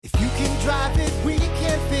drive it, we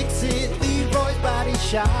can fix it. Leroy's Body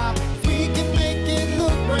Shop. We can make it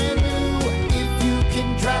look brand new. If you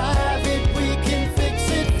can drive it, we can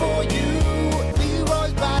fix it for you.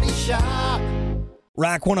 Leroy's Body Shop.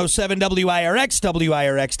 Rock 107 WIRX,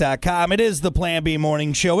 WIRX.com. It is the Plan B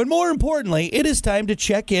Morning Show. And more importantly, it is time to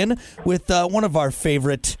check in with one of our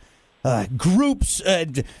favorite groups, a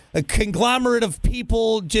conglomerate of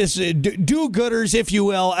people, just do-gooders, if you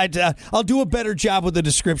will. I'll do a better job with the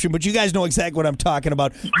description, but you guys know exactly what I'm talking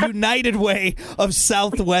about. United Way of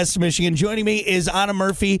Southwest Michigan. Joining me is Anna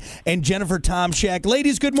Murphy and Jennifer Tomczak.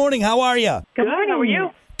 Ladies, good morning. How are you? Good morning. How are you?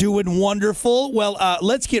 Doing wonderful. Well,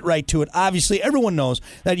 let's get right to it. Obviously, everyone knows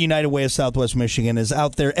that United Way of Southwest Michigan is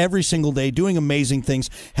out there every single day doing amazing things,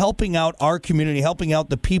 helping out our community, helping out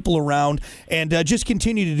the people around, and just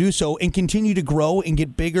continue to do so and continue to grow and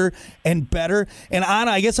get bigger and better. And Anna,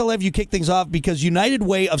 I guess I'll have you kick things off because United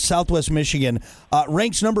Way of Southwest Michigan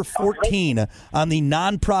ranks number 14 on the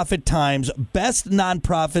Nonprofit Times Best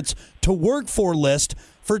Nonprofits to Work For list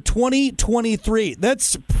for 2023.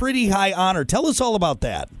 That's pretty high honor. Tell us all about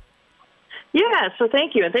that. Yeah, so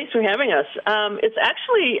thank you, and thanks for having us. It's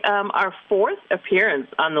actually our fourth appearance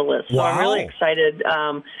on the list, so Wow. I'm really excited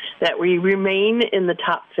that we remain in the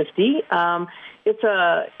top 50. It's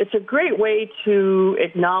a great way to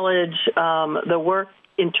acknowledge the work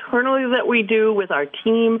internally that we do with our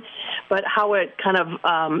team, but how it kind of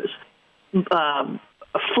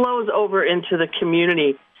flows over into the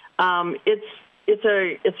community. It's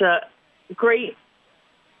a great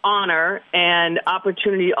honor and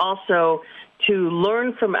opportunity also to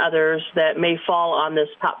learn from others that may fall on this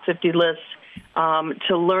top 50 list,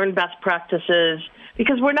 to learn best practices,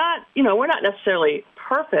 because we're not necessarily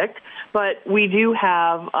perfect, but we do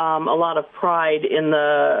have a lot of pride in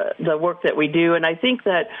the work that we do. And I think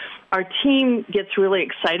that our team gets really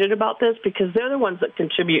excited about this because they're the ones that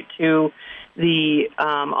contribute to the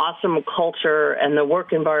awesome culture and the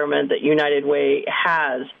work environment that United Way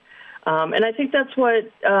has. And I think that's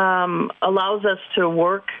what allows us to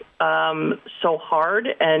work so hard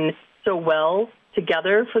and so well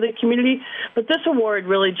together for the community. But this award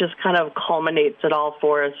really just kind of culminates it all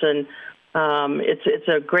for us. And it's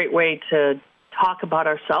a great way to talk about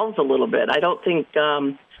ourselves a little bit. I don't think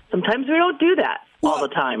sometimes we don't do that all the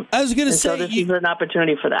time. I was going to say, so this is an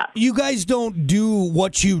opportunity for that. You guys don't do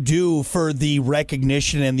what you do for the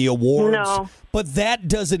recognition and the awards, No. but that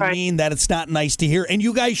doesn't Right. mean that it's not nice to hear. And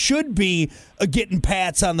you guys should be getting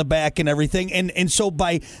pats on the back and everything. And so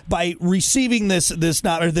by receiving this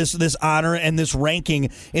honor and this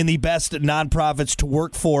ranking in the best nonprofits to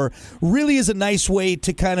work for really is a nice way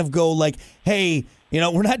to kind of go like, hey,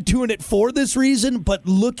 we're not doing it for this reason, but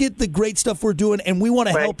look at the great stuff we're doing, and we want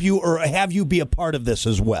to help you or have you be a part of this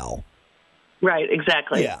as well. Right,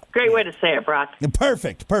 exactly. Yeah. Great way to say it, Brock.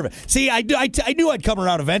 Perfect. See, I knew I'd come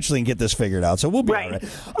around eventually and get this figured out, so we'll be all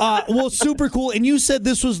right. Well, super cool. And you said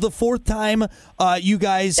this was the fourth time you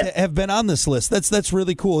guys have been on this list. That's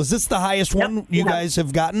really cool. Is this the highest one you guys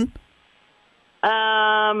have gotten?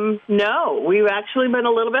 No, we've actually been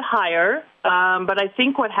a little bit higher. But I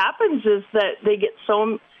think what happens is that they get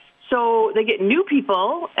so they get new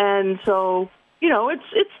people, and so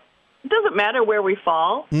it doesn't matter where we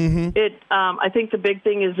fall. Mm-hmm. I think the big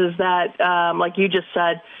thing is that like you just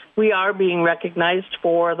said, we are being recognized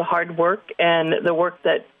for the hard work and the work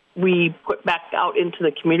that we put back out into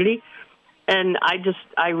the community, and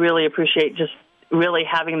I really appreciate just really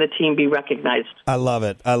having the team be recognized. I love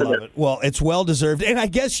it. Well, it's well-deserved. And I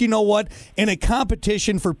guess, you know what? In a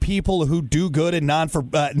competition for people who do good and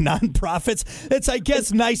nonprofits, it's, I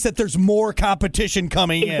guess, nice that there's more competition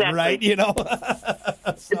coming in, right?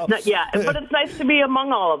 So, but it's nice to be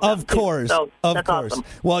among all of them. Of course. So that's awesome.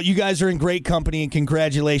 Well, you guys are in great company, and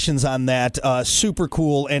congratulations on that. Super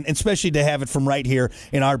cool, and especially to have it from right here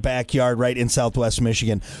in our backyard, right in Southwest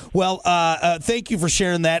Michigan. Well, thank you for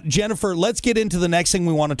sharing that. Jennifer, let's get into the next thing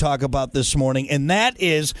we want to talk about this morning, and that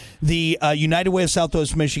is the United Way of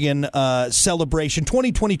Southwest Michigan celebration,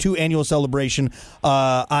 2022 annual celebration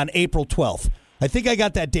on April 12th. I think I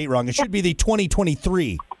got that date wrong. It should be the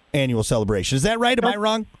 2023 annual celebration. Is that right? Am I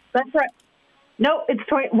wrong? That's right. No, it's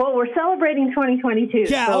we're celebrating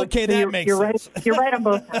 2022. Yeah, so okay, that makes sense. Right, you're right on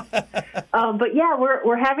both counts. But yeah,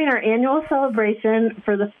 we're having our annual celebration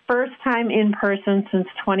for the first time in person since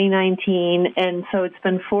 2019, and so it's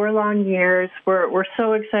been 4 long years. We're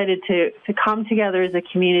so excited to come together as a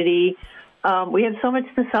community. We have so much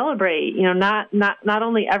to celebrate. Not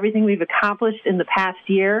only everything we've accomplished in the past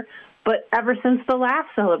year, but ever since the last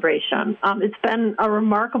celebration. It's been a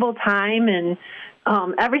remarkable time, and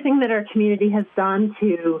everything that our community has done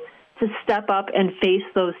to step up and face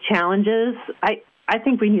those challenges, I I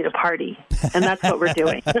think we need a party, and that's what we're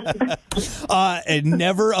doing. And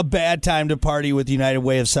never a bad time to party with United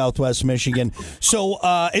Way of Southwest Michigan. So,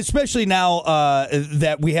 especially now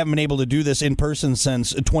that we haven't been able to do this in person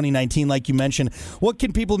since 2019, like you mentioned, what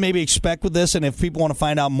can people maybe expect with this? And if people want to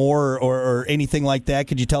find out more or anything like that,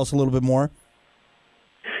 could you tell us a little bit more?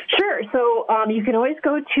 Sure. So you can always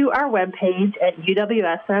go to our webpage at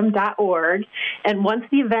uwsm.org, and once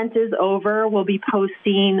the event is over, we'll be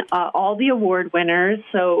posting all the award winners.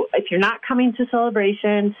 So if you're not coming to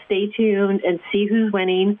Celebration, stay tuned and see who's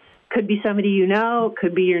winning. Could be somebody you know,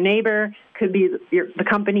 could be your neighbor, could be the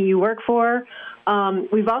company you work for.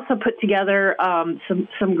 We've also put together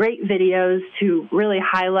some great videos to really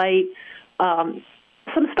highlight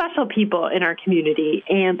some special people in our community,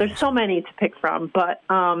 and there's so many to pick from. But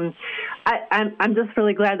I'm just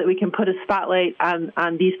really glad that we can put a spotlight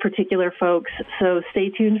on these particular folks. So stay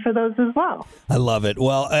tuned for those as well. I love it.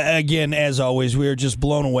 Well, again, as always, we are just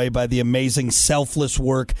blown away by the amazing selfless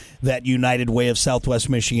work that United Way of Southwest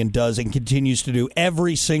Michigan does and continues to do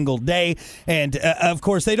every single day. And, of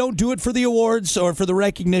course, they don't do it for the awards or for the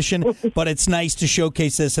recognition, but it's nice to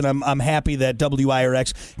showcase this, and I'm happy that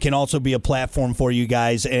WIRX can also be a platform for you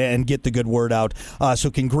guys and get the good word out. So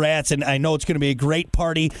congrats, and I know it's going to be a great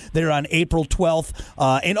party there on April 12th.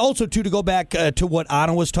 And also, too, to go back to what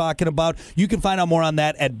Anna was talking about, you can find out more on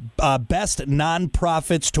that at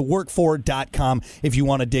bestnonprofitstoworkfor.com if you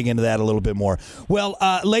want to dig into that a little bit more. Well,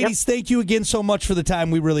 ladies, Thank you again so much for the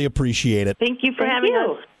time. We really appreciate it. Thank you for having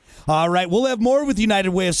us. All right, we'll have more with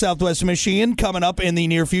United Way of Southwest Michigan coming up in the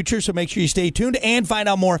near future, so make sure you stay tuned and find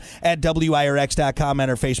out more at WIRX.com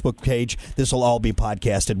and our Facebook page. This will all be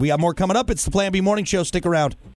podcasted. We got more coming up. It's the Plan B Morning Show. Stick around.